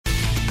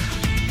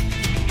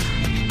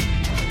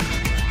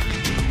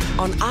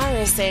on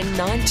RSN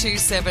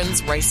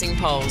 927's Racing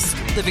Pulse,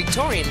 the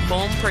Victorian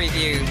Form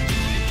Preview.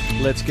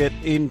 Let's get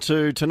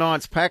into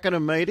tonight's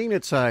Pakenham meeting.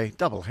 It's a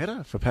double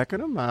header for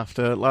Pakenham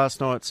after last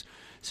night's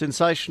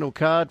sensational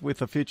card with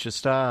the Future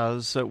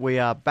Stars. We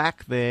are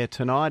back there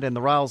tonight, and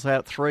the rail's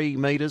out 3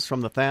 metres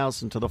from the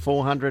 1,000 to the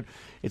 400.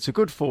 It's a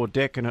good forward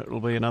deck, and it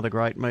will be another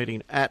great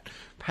meeting at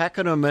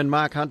Pakenham. And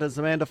Mark Hunter's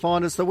the man to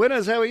find us the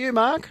winners. How are you,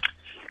 Mark?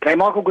 Okay,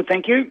 Michael, good,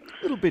 thank you.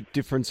 A little bit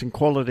difference in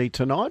quality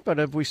tonight, but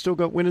have we still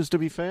got winners to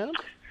be found?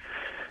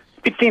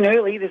 Bit thin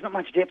early. There's not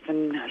much depth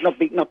and not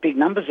big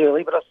numbers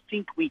early, but I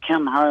think we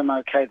come home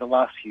okay the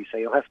last few. So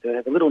you'll have to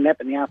have a little nap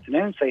in the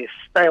afternoon. So you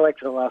stay awake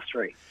for the last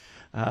 3.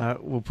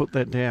 We'll put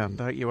that down.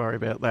 Don't you worry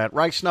about that.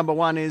 Race number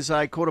 1 is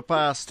a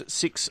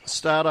 6:15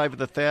 start over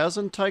the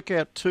 1,000. Take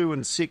out 2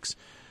 and 6.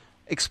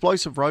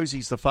 Explosive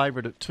Rosie's the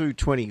favourite at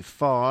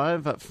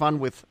 2.25. Fun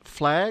with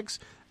Flags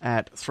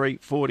at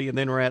 3.40, and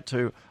then we're out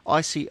to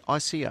Icea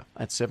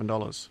at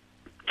 $7.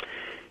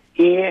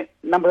 Yeah,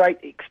 number 8,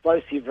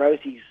 Explosive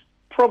Rosie's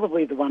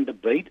probably the one to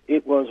beat.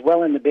 It was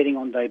well in the betting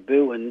on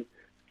debut and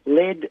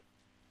led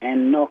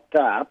and knocked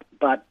up,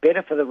 but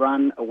better for the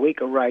run, a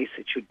weaker race.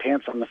 It should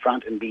pounce on the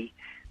front and be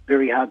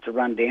very hard to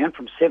run down.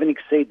 From 7,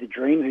 Exceed the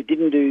Dream, who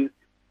didn't do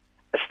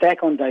a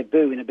stack on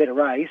debut in a better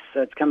race,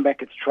 so it's come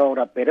back, it's trialled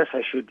up better,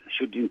 so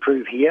should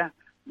improve here.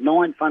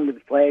 9, Fun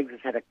with Flags, has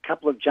had a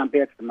couple of jump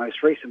outs. The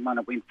most recent one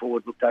that went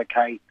forward looked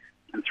okay.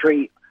 And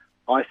 3,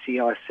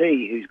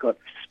 ICIC, who's got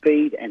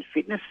speed and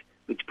fitness,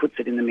 which puts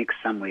it in the mix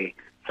somewhere.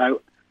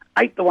 So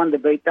 8, the one to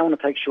beat. Don't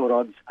want to take short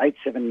odds. 8,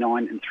 7,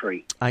 9 and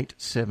 3. 8,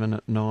 7,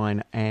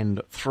 9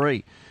 and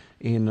 3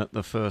 in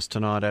the first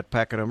tonight at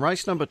Pakenham.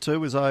 Race number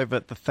 2 is over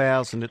at the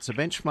 1,000. It's a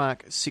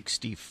benchmark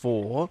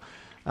 64.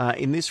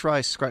 In this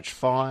race, scratch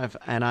 5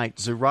 and 8.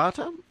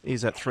 Zurata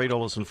is at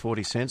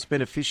 $3.40.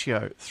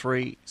 Beneficio,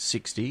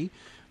 $3.60.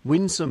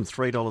 Winsome,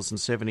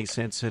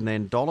 $3.70. And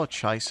then Dollar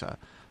Chaser,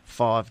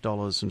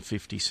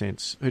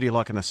 $5.50. Who do you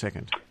like in the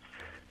second?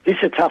 This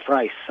is a tough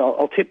race.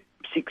 I'll tip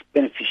 6,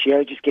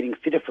 Beneficio, just getting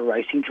fitter for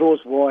racing.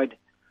 Draws wide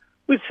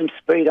with some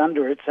speed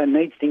under it, so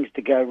needs things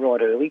to go right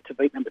early to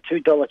beat number 2,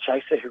 Dollar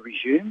Chaser, who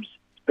resumes.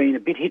 It's been a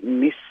bit hit and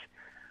miss.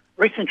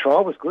 Recent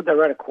trial was good. They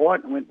rode it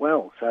quiet and went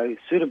well. So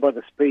suited by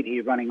the speed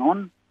here running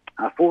on.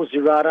 4,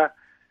 Zurata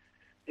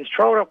has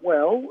trialled up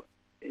well.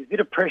 There's a bit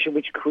of pressure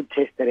which could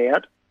test it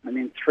out. And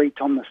then 3,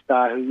 Tom the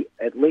Star, who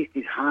at least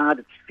is hard,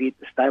 it's fit,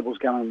 the stable's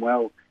going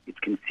well, it's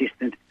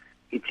consistent,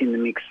 it's in the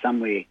mix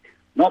somewhere.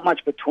 Not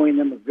much between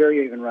them, a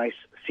very even race,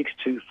 6,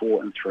 2,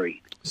 4 and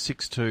 3.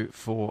 6, 2,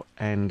 4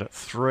 and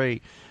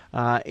 3.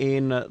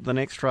 In the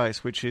next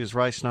race, which is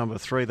race number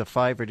 3, the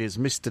favourite is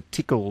Mr.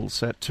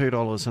 Tickles at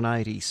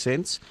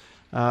 $2.80.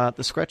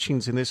 The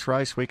scratchings in this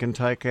race, we can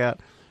take out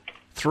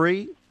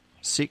 3,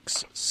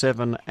 6,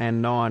 7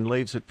 and 9.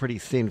 Leaves it pretty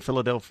thin.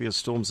 Philadelphia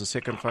Storm's the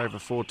second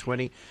favourite,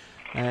 $4.20.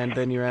 And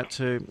then you're out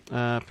to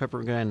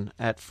Peppergan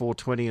at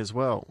 $4.20 as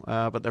well.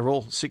 But they're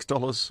all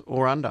 $6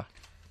 or under.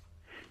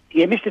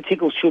 Yeah, Mr.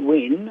 Tickles should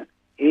win.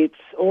 It's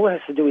all it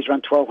has to do is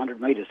run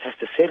 1,200 metres. Has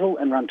to settle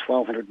and run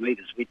 1,200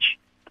 metres, which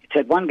it's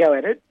had one go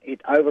at it.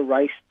 It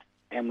over-raced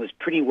and was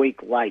pretty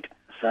weak late.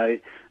 So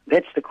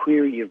that's the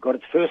query you've got.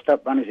 Its first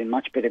up run is in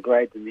much better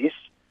grade than this.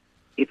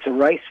 It's a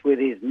race where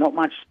there's not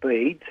much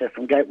speed, so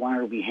from gate 1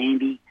 it'll be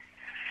handy.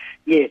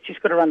 Yeah, it's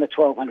just got to run the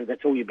 1,200.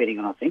 That's all you're betting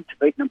on, I think, to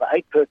beat number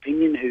 8,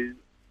 Perpignan, who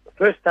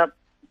first up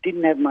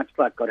didn't have much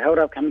luck. Got held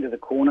up coming to the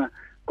corner,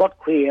 got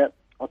clear.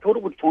 I thought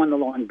it would find the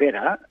line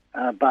better,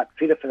 but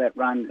fitter for that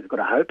run has got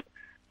a hope.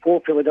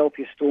 4,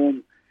 Philadelphia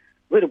Storm,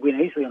 let it win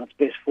easily on its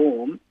best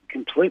form,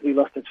 completely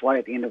lost its way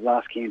at the end of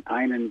last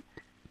campaign, and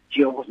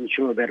gee, I wasn't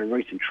sure about a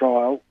recent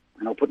trial,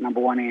 and I'll put number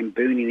 1,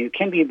 Amboon in, who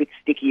can be a bit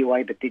sticky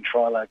away, but did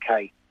trial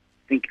okay.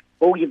 I think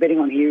all you're betting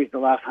on here is the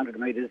last 100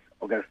 metres.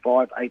 I'll go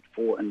 5, 8,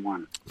 4 and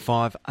 1.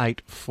 5,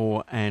 8,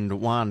 4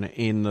 and 1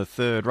 in the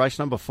third. Race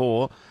number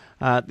 4,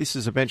 this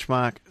is a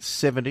benchmark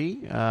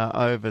 70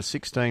 over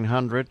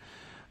 1,600.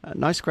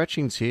 No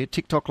scratchings here.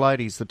 TikTok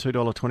Ladies, the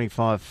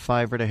 $2.25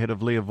 favourite ahead of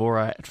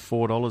Leovora at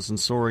 $4 and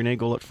Soaring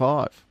Eagle at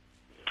 $5.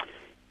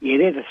 Yeah,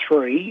 they're the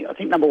 3. I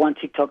think number 1,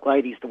 TikTok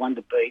Ladies, the one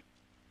to beat.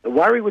 The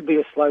worry would be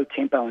a slow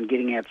tempo and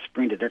getting out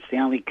sprinted. That's the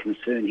only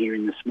concern here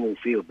in the small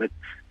field. But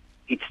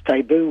its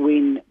debut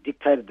win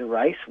dictated the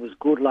race, was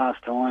good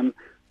last time.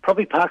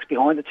 Probably parks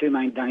behind the 2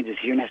 main dangers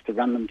here and has to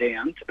run them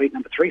down to beat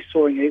number 3,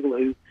 Soaring Eagle,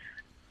 who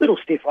little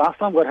stiff last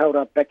time, got held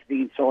up back to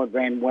the inside,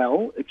 ran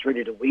well. It's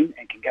ready to win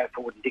and can go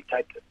forward and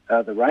dictate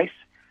the race.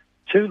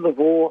 2,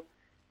 Lavore,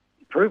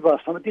 improved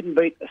last time. It didn't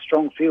beat a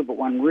strong field, but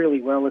won really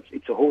well.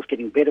 It's a horse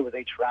getting better with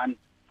each run.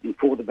 And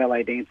 4, the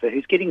Ballet Dancer,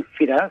 who's getting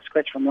fitter,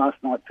 scratched from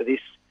last night for this.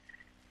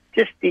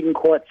 Just didn't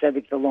quite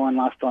savage the line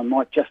last time.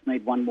 Might just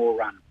need one more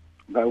run.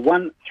 I'll go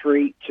 1,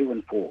 3, 2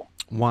 and 4.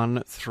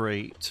 1,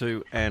 3,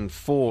 2 and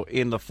 4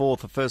 in the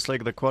fourth. The first leg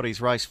of the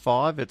quaddies, race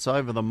 5. It's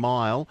over the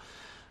mile.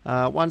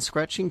 One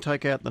scratching,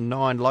 take out the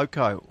 9,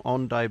 Loco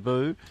on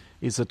debut,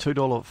 is a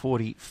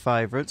 $2.40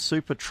 favourite.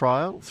 Super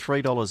Trail,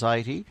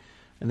 $3.80.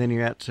 And then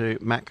you're out to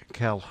Mac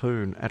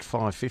Calhoun at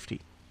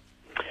 $5.50.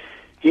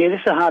 Yeah,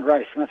 this is a hard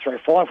race. I'm going to throw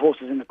 5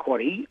 horses in the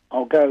quaddie.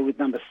 I'll go with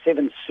number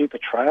 7, Super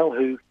Trail,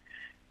 who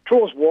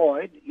draws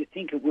wide. You'd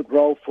think it would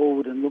roll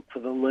forward and look for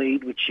the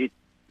lead, which it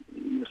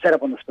set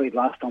up on the speed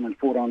last time and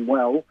fought on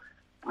well.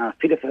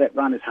 Fitter for that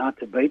run is hard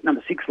to beat.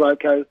 Number 6,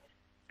 Loco,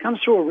 comes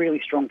through a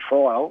really strong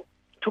trial.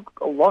 Took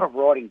a lot of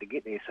riding to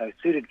get there, so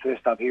suited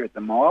first up here at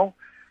the mile.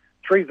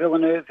 3,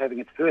 Villeneuve, having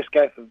its first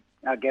go for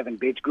Gavin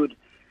Bedgood.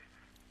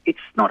 It's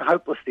not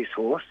hopeless, this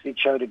horse. It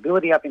showed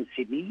ability up in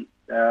Sydney.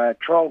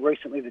 Trialled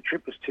recently, the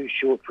trip was too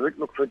short for it.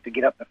 Looked for it to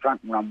get up the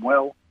front and run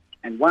well.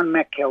 And 1,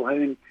 Mac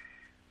Calhoun,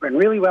 ran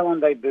really well on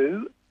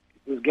debut.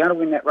 Was going to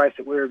win that race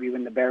at Werribee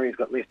when the barriers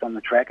got left on the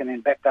track, and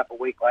then backed up a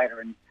week later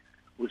and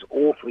was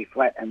awfully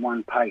flat and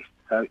won pace.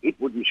 So it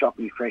wouldn't shock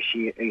me fresh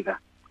here either.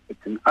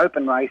 It's an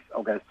open race.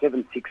 I'll go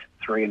 7, 6,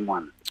 3 and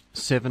 1.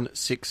 7,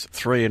 6,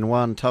 3 and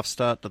 1. Tough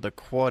start to the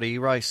quaddie.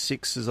 Race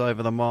 6 is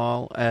over the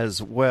mile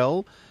as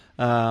well.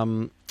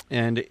 And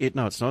it's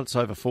not. It's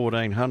over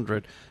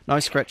 1,400. No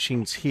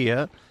scratchings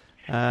here.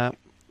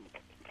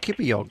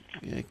 Kippy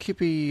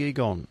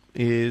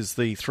is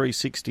the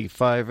 360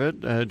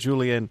 favourite.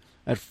 Julian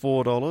at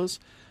 $4.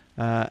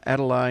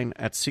 Adelaine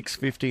at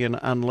 $6.50 and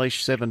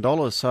Unleash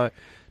 $7. So,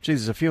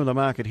 geez, there's a few in the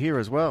market here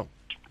as well.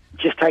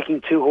 Just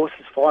taking 2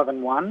 horses, 5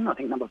 and 1. I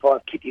think number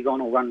 5, Kippy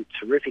will run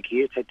terrific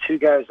here. It's had 2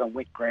 goes on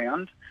wet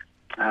ground.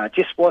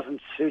 Just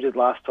wasn't suited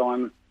last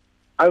time.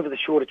 Over the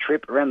shorter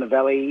trip, around the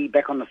valley,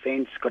 back on the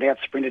fence, got out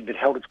sprinted but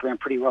held its ground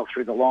pretty well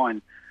through the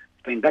line.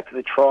 It's been back to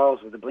the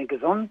trials with the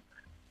blinkers on.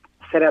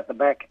 Set out the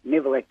back,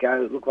 never let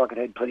go. Looked like it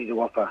had plenty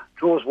to offer.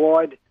 Draws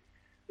wide.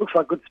 Looks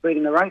like good speed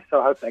in the race, so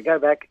I hope they go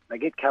back, they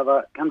get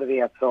cover, come to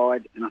the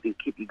outside, and I think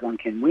Kippy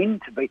can win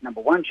to beat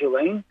number 1,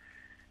 Gilleen.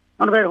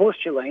 Not a bad horse,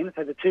 Gilleen. It's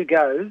had the 2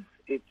 goes.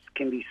 It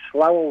can be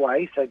slow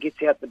away, so it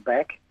gets out the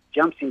back,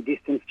 jumps in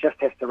distance, just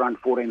has to run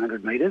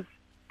 1,400 metres.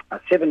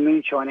 7,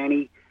 Moonshine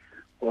Annie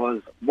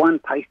was 1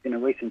 paced in a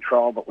recent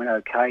trial but went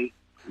okay,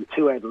 and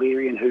 2,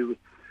 Adlerian, who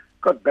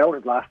got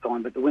belted last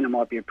time, but the winner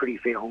might be a pretty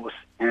fair horse,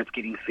 and it's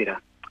getting fitter.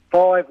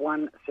 5,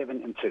 1,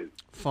 7 and 2.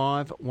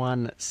 5,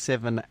 1,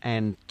 7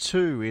 and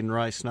 2 in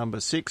race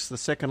number 6. The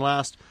second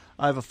last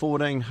over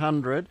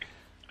 1,400.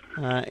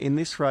 In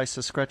this race,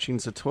 the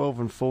scratchings are 12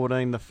 and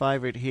 14. The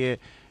favourite here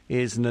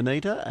is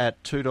Nanita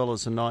at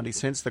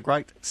 $2.90. The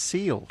Great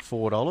Seal,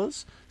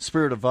 $4.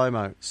 Spirit of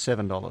Vomo,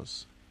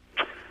 $7.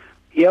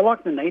 Yeah, I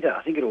like Nanita.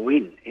 I think it'll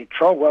win. It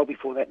trialled well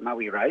before that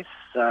Maui race.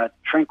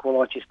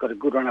 Tranquilite just got a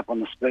good run up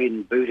on the speed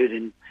and booted,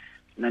 and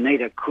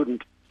Nanita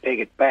couldn't peg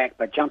it back,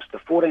 but jumps to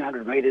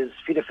 1,400 metres,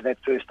 fitter for that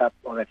first up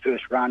or that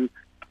first run.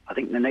 I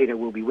think Nanita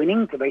will be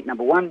winning to beat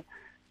number 1,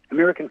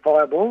 American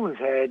Fireball, who's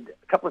had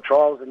a couple of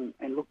trials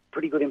and looked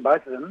pretty good in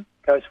both of them.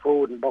 Goes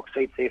forward in box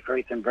seats there for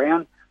Ethan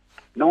Brown.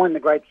 9, the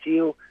Great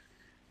Seal,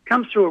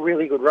 comes through a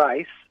really good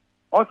race.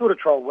 I thought it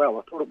trialled well.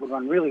 I thought it would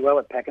run really well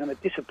at Pakenham.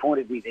 It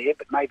disappointed me there,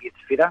 but maybe it's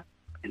fitter.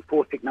 And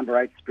 4th pick, number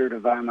 8, Spirit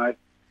of Vomo,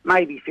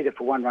 maybe fitter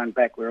for 1 run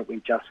back where it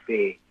went just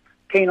fair.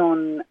 Keen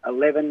on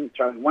 11,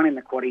 throwing 1 in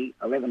the quaddie,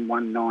 11,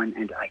 1, 9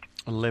 and 8.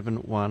 11,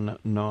 1,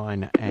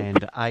 9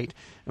 and 8.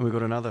 And we've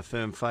got another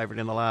firm favourite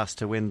in the last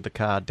to win the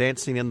card.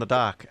 Dancing in the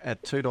Dark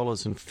at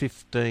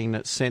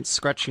 $2.15.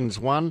 Scratchings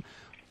 1,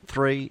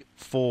 3,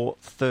 4,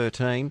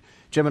 13.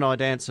 Gemini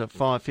Dancer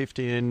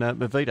 $5.50 and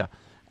Mavita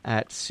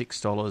at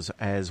 $6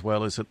 as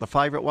well. Is it the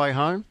favourite way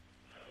home?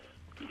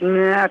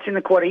 No, it's in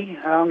the quaddie.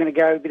 I'm going to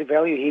go a bit of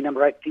value here.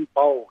 Number 8, Think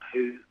Bold,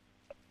 who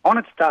on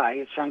its day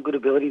has shown good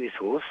ability, this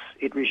horse.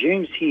 It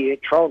resumes here,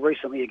 trialled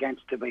recently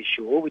against To Be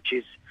Sure, which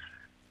is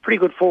pretty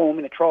good form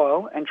in a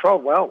trial, and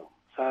trialled well.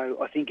 So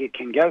I think it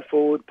can go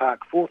forward,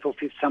 park 4th or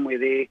 5th somewhere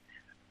there.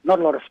 Not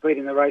a lot of speed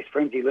in the race.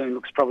 Frenzy Loon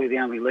looks probably the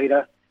only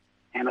leader.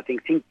 And I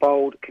think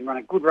Bold can run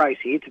a good race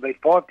here to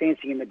beat 5,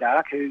 Dancing in the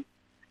Dark, who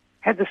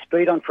had the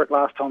speed on for it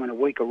last time in a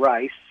weaker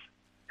race.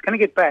 It's going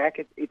to get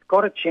back. It's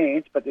got a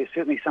chance, but there's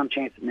certainly some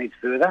chance it needs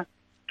further.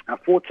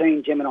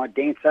 14, Gemini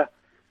Dancer,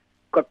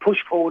 got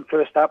pushed forward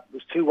first up,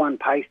 was 2-1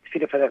 paced,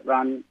 fitter for that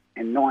run,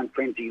 and 9,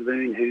 Frenzy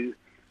Loon, who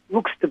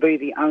looks to be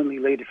the only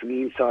leader from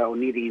the inside or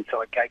near the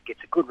inside gate,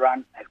 gets a good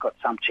run, has got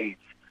some chance.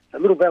 A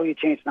little value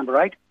chance,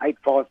 number 8, 8,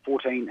 5,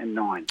 14 and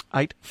 9.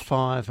 8,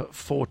 5,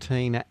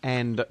 14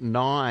 and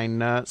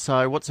 9.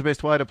 So what's the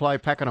best way to play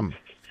Pakenham?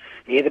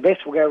 Yeah, the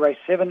best will go race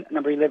 7,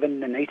 number 11,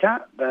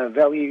 Nanita. The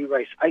value,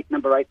 race 8,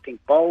 number 8,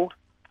 Think Bold.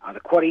 The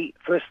quaddie,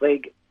 first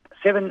leg,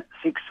 7,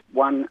 6,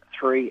 1,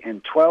 3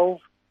 and 12.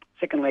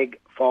 Second leg,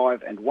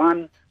 5 and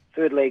 1.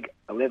 Third leg,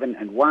 11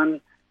 and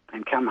 1.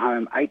 And come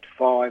home, 8,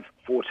 5,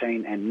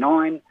 14 and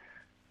 9.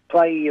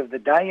 Play of the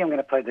day, I'm going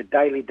to play the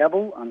daily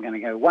double. I'm going to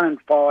go 1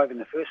 and 5 in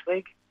the first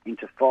leg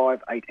into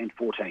 5, 8 and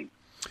 14.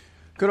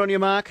 Good on you,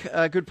 Mark.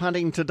 Good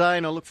punting today,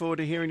 and I look forward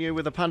to hearing you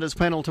with the punters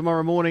panel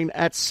tomorrow morning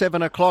at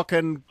 7 o'clock.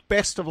 And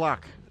best of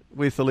luck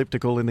with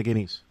Elliptical in the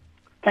Guineas.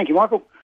 Thank you, Michael.